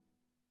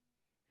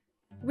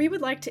We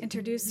would like to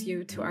introduce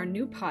you to our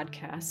new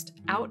podcast,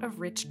 Out of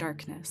Rich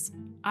Darkness.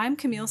 I'm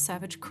Camille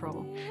Savage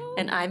Kroll.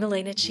 And I'm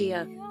Elena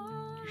Chia.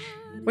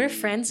 We're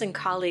friends and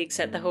colleagues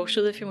at the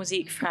Hochschule für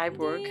Musik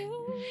Freiburg,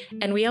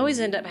 and we always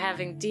end up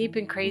having deep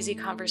and crazy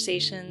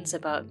conversations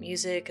about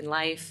music and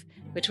life,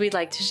 which we'd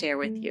like to share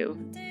with you.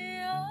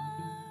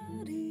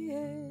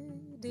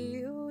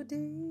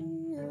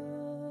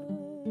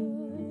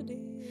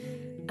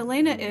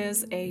 Elena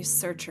is a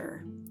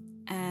searcher,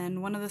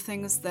 and one of the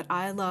things that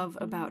I love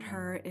about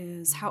her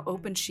is how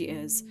open she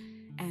is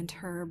and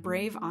her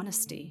brave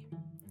honesty.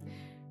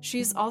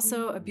 She's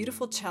also a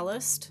beautiful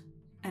cellist,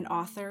 an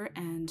author,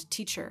 and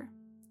teacher.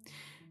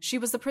 She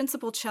was the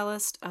principal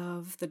cellist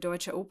of the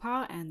Deutsche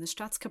Oper and the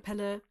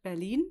Staatskapelle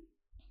Berlin,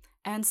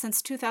 and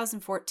since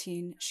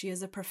 2014, she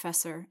is a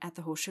professor at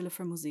the Hochschule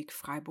für Musik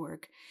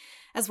Freiburg,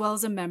 as well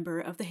as a member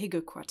of the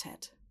Hegel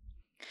Quartet.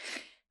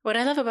 What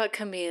I love about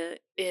Camille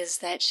is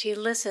that she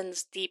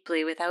listens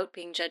deeply without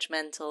being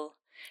judgmental.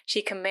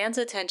 She commands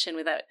attention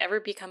without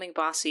ever becoming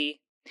bossy.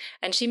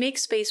 And she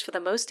makes space for the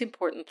most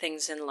important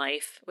things in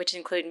life, which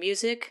include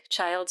music,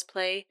 child's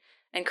play,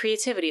 and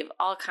creativity of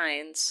all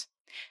kinds.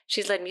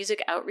 She's led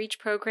music outreach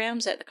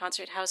programs at the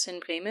Concerthaus in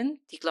Bremen,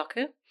 Die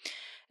Glocke,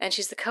 and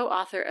she's the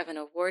co-author of an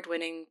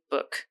award-winning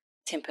book,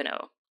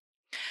 Timpano.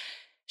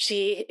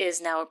 She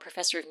is now a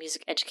professor of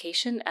music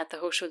education at the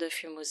Hochschule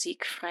für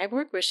Musik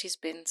Freiburg, where she's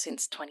been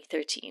since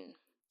 2013.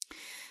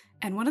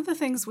 And one of the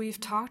things we've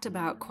talked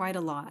about quite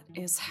a lot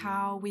is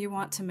how we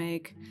want to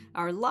make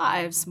our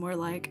lives more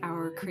like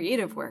our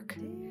creative work.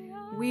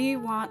 We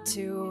want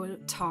to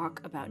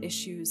talk about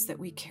issues that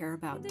we care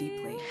about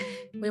deeply.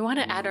 We want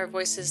to add our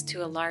voices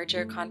to a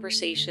larger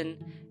conversation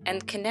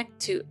and connect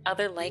to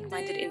other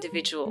like-minded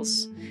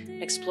individuals,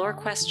 explore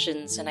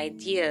questions and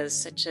ideas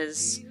such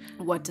as,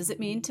 what does it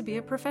mean to be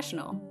a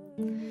professional?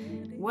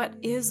 What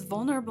is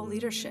vulnerable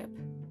leadership?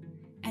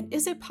 And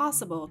is it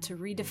possible to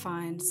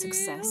redefine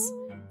success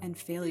and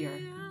failure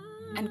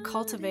and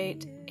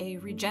cultivate a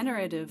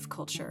regenerative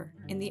culture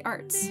in the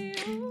arts?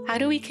 How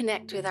do we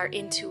connect with our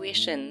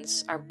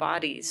intuitions, our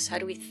bodies? How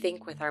do we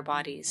think with our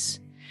bodies?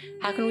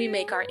 How can we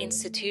make our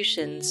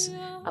institutions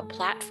a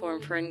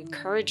platform for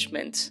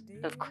encouragement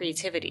of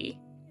creativity?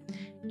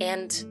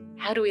 And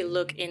how do we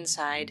look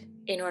inside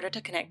in order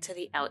to connect to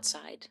the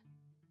outside?